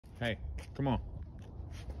Hey, come on.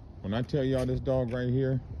 When I tell y'all this dog right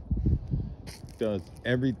here does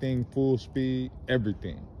everything full speed,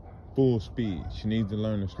 everything full speed. She needs to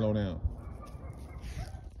learn to slow down.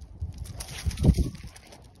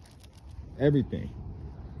 Everything.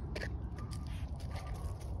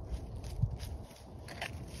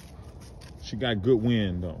 She got good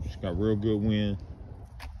wind though. She got real good wind.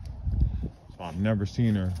 So I've never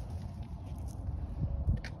seen her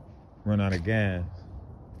run out of gas.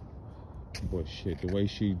 But shit, the way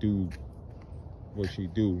she do what she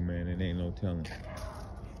do, man, it ain't no telling.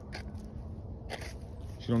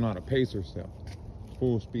 She don't know how to pace herself.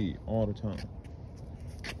 Full speed all the time.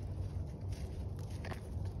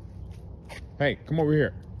 Hey, come over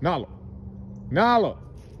here. Nala. Nala.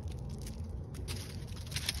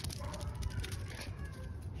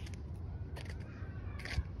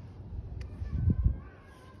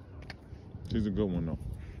 She's a good one though.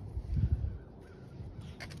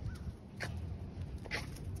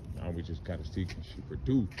 Now we just gotta see can she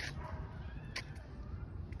produce.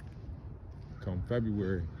 Come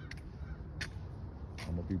February,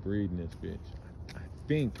 I'm gonna be breeding this bitch. I'm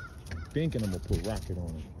thinking I'm gonna put Rocket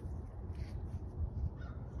on it.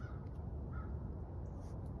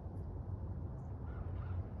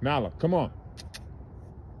 Nala, come on.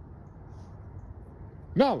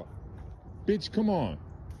 Nala, bitch, come on.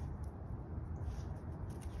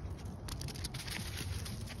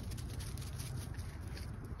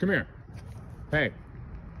 Come here. Hey.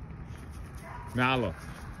 Nala.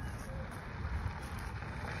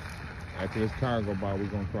 After this car go by, we're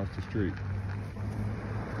gonna cross the street.